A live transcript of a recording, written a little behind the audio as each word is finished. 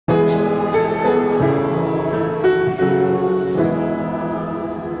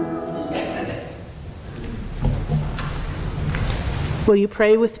Will you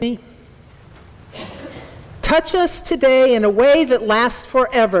pray with me? Touch us today in a way that lasts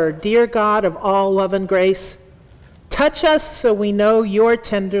forever, dear God of all love and grace. Touch us so we know your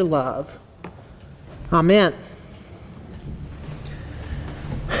tender love. Amen.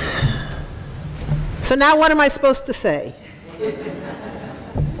 So now what am I supposed to say?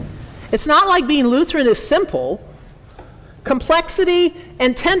 It's not like being Lutheran is simple. Complexity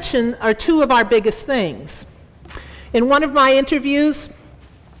and tension are two of our biggest things. In one of my interviews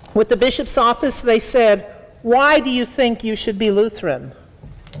with the bishop's office, they said, "Why do you think you should be Lutheran?"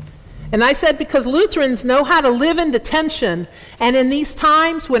 And I said, because Lutherans know how to live into tension, and in these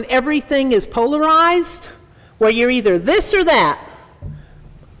times when everything is polarized, where you're either this or that,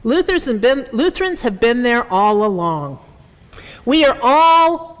 Lutherans have been there all along. We are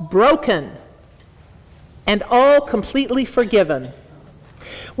all broken and all completely forgiven.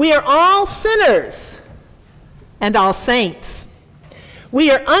 We are all sinners and all saints. We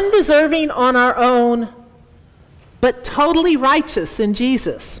are undeserving on our own, but totally righteous in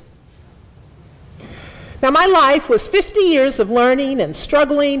Jesus. Now, my life was 50 years of learning and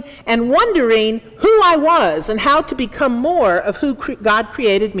struggling and wondering who I was and how to become more of who God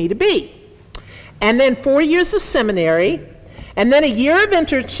created me to be. And then 4 years of seminary, and then a year of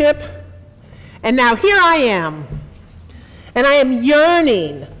internship, and now here I am. And I am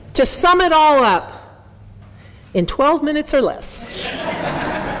yearning to sum it all up in 12 minutes or less.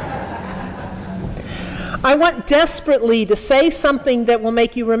 I want desperately to say something that will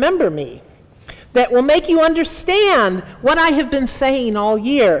make you remember me, that will make you understand what I have been saying all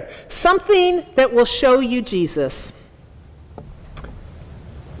year, something that will show you Jesus.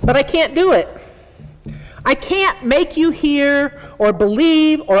 But I can't do it. I can't make you hear or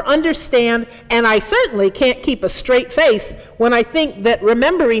believe or understand, and I certainly can't keep a straight face when I think that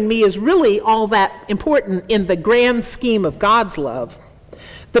remembering me is really all that important in the grand scheme of God's love.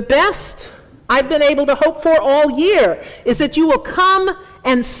 The best I've been able to hope for all year is that you will come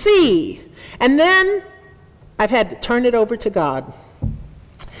and see, and then I've had to turn it over to God.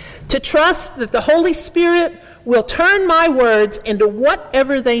 To trust that the Holy Spirit will turn my words into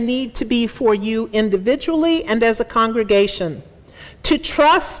whatever they need to be for you individually and as a congregation. To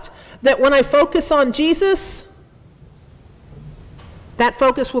trust that when I focus on Jesus, that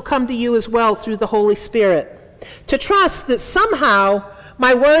focus will come to you as well through the Holy Spirit. To trust that somehow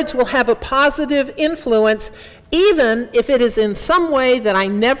my words will have a positive influence, even if it is in some way that I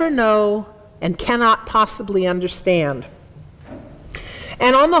never know and cannot possibly understand.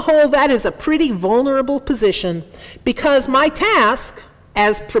 And on the whole, that is a pretty vulnerable position, because my task,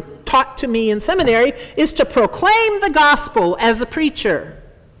 as taught to me in seminary, is to proclaim the gospel as a preacher.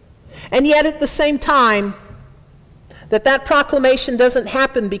 And yet at the same time, that proclamation doesn't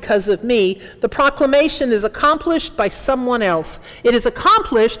happen because of me. The proclamation is accomplished by someone else. It is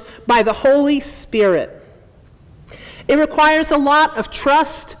accomplished by the Holy Spirit. It requires a lot of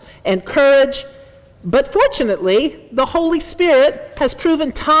trust and courage, but fortunately, the Holy Spirit has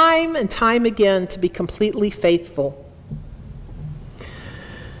proven time and time again to be completely faithful.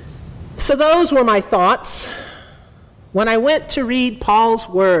 So those were my thoughts when I went to read Paul's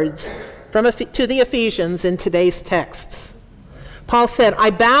words to the Ephesians in today's texts. Paul said, "I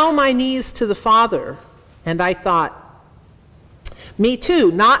bow my knees to the Father," and I thought, me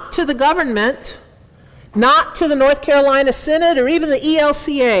too, not to the government, not to the North Carolina Synod or even the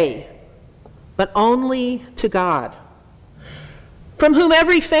ELCA, but only to God, from whom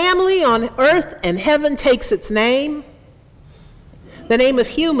every family on earth and heaven takes its name, the name of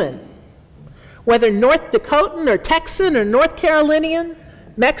human, whether North Dakotan or Texan or North Carolinian,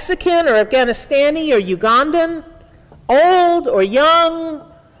 Mexican or Afghanistani or Ugandan, old or young,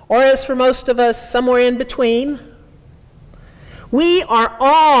 or as for most of us, somewhere in between. We are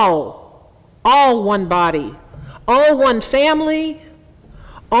all one body, all one family,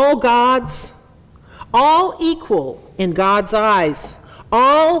 all God's, all equal in God's eyes,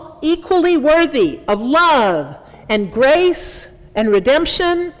 all equally worthy of love and grace and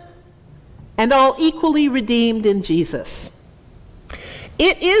redemption, and all equally redeemed in Jesus.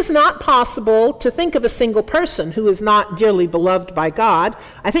 It is not possible to think of a single person who is not dearly beloved by God.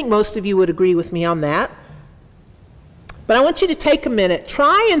 I think most of you would agree with me on that. But I want you to take a minute.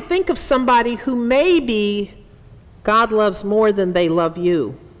 Try and think of somebody who maybe God loves more than they love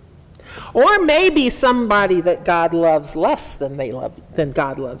you. Or maybe somebody that God loves less than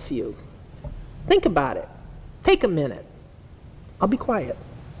God loves you. Think about it. Take a minute. I'll be quiet.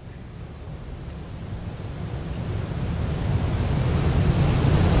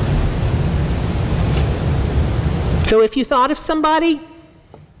 So if you thought of somebody,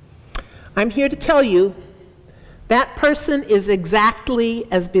 I'm here to tell you that person is exactly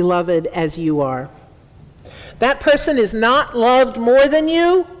as beloved as you are. That person is not loved more than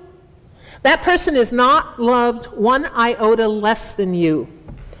you. That person is not loved one iota less than you.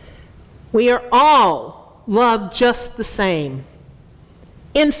 We are all loved just the same,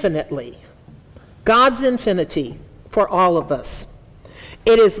 infinitely. God's infinity for all of us.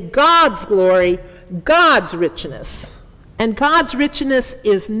 It is God's glory, God's richness. And God's richness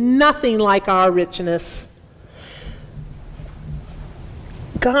is nothing like our richness.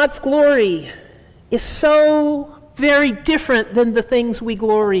 God's glory is so very different than the things we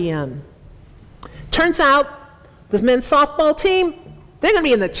glory in. Turns out the men's softball team, they're going to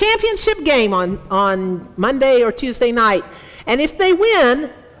be in the championship game on Monday or Tuesday night. And if they win,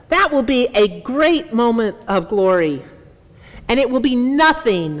 that will be a great moment of glory. And it will be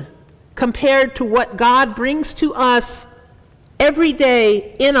nothing compared to what God brings to us every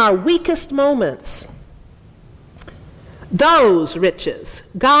day in our weakest moments. Those riches,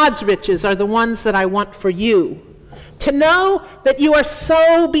 God's riches, are the ones that I want for you. To know that you are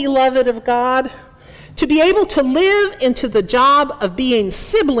so beloved of God, to be able to live into the job of being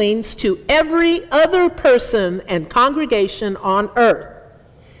siblings to every other person and congregation on earth,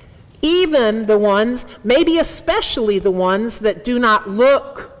 even the ones, maybe especially the ones that do not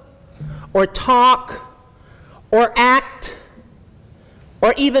look or talk or act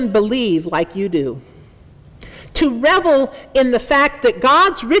or even believe like you do. To revel in the fact that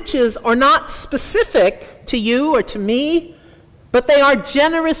God's riches are not specific to you or to me, but they are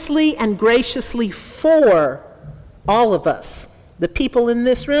generously and graciously for all of us, the people in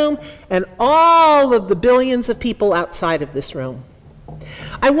this room and all of the billions of people outside of this room.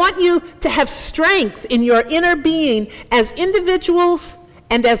 I want you to have strength in your inner being as individuals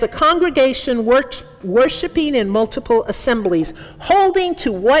and as a congregation worshiping in multiple assemblies, holding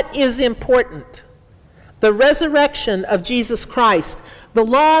to what is important: the resurrection of Jesus Christ, the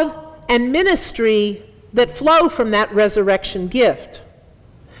love and ministry that flow from that resurrection gift.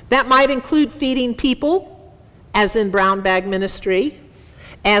 That might include feeding people, as in Brown Bag Ministry,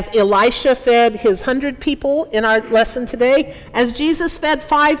 as Elisha fed his 100 people in our lesson today, as Jesus fed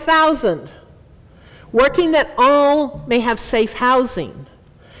 5,000, working that all may have safe housing,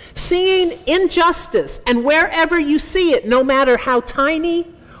 seeing injustice, and wherever you see it, no matter how tiny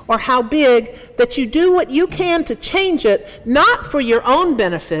or how big, that you do what you can to change it, not for your own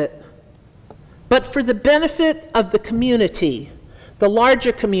benefit, but for the benefit of the community, the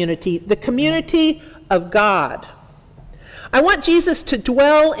larger community, the community of God. I want Jesus to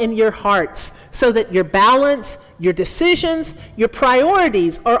dwell in your hearts so that your balance, your decisions, your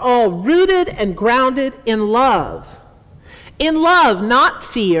priorities are all rooted and grounded in love. In love, not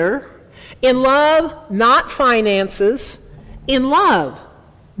fear. In love, not finances. In love,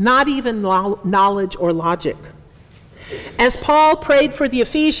 not even knowledge or logic. As Paul prayed for the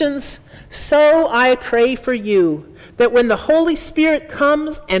Ephesians, so I pray for you, that when the Holy Spirit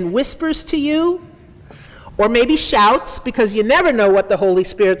comes and whispers to you, or maybe shouts, because you never know what the Holy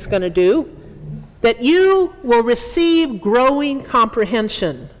Spirit's going to do, that you will receive growing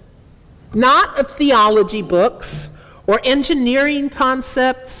comprehension, not of theology books, or engineering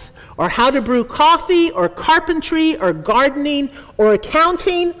concepts, or how to brew coffee, or carpentry, or gardening, or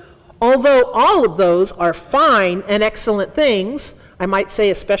accounting, although all of those are fine and excellent things. I might say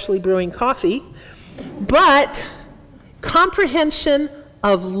especially brewing coffee, but comprehension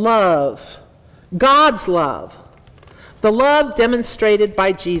of love, God's love, the love demonstrated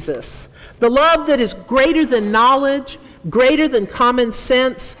by Jesus, the love that is greater than knowledge, greater than common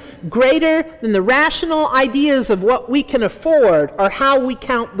sense, greater than the rational ideas of what we can afford or how we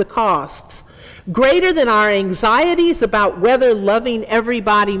count the costs, greater than our anxieties about whether loving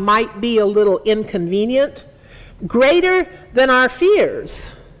everybody might be a little inconvenient, greater than our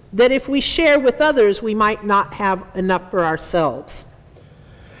fears that if we share with others, we might not have enough for ourselves.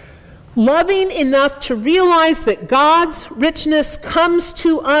 Loving enough to realize that God's richness comes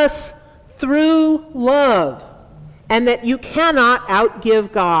to us through love, and that you cannot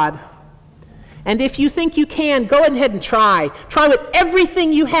outgive God. And if you think you can, go ahead and try. Try with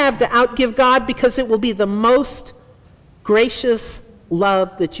everything you have to outgive God, because it will be the most gracious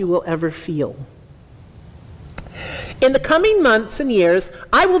love that you will ever feel. In the coming months and years,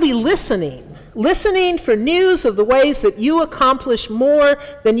 I will be listening for news of the ways that you accomplish more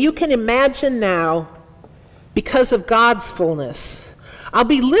than you can imagine now because of God's fullness. I'll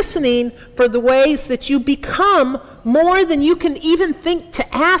be listening for the ways that you become more than you can even think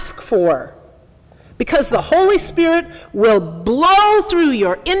to ask for, because the Holy Spirit will blow through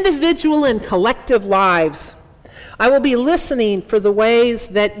your individual and collective lives. I will be listening for the ways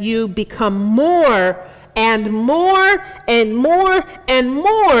that you become more and more and more and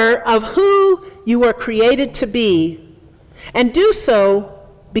more of who you are created to be, and do so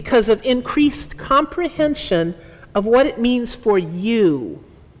because of increased comprehension of what it means for you,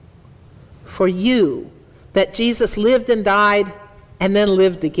 that Jesus lived and died and then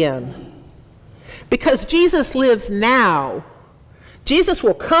lived again. Because Jesus lives now, Jesus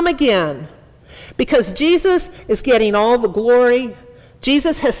will come again. Because Jesus is getting all the glory,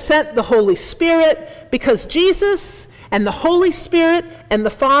 Jesus has sent the Holy Spirit, because Jesus and the Holy Spirit and the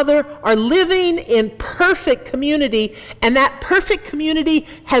Father are living in perfect community, and that perfect community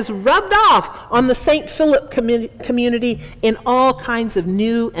has rubbed off on the St. Philip community in all kinds of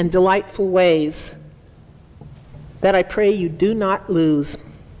new and delightful ways that I pray you do not lose.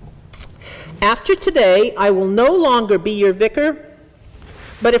 After today, I will no longer be your vicar,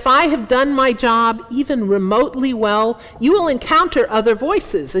 but if I have done my job even remotely well, you will encounter other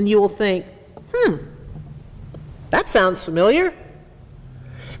voices, and you will think, that sounds familiar.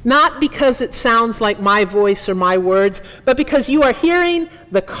 Not because it sounds like my voice or my words, but because you are hearing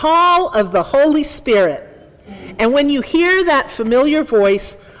the call of the Holy Spirit. And when you hear that familiar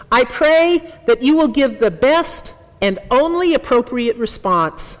voice, I pray that you will give the best and only appropriate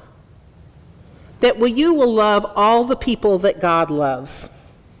response, that you will love all the people that God loves.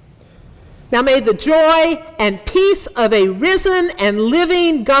 Now may the joy and peace of a risen and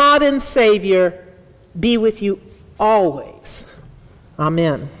living God and Savior be with you always.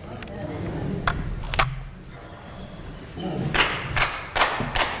 Amen.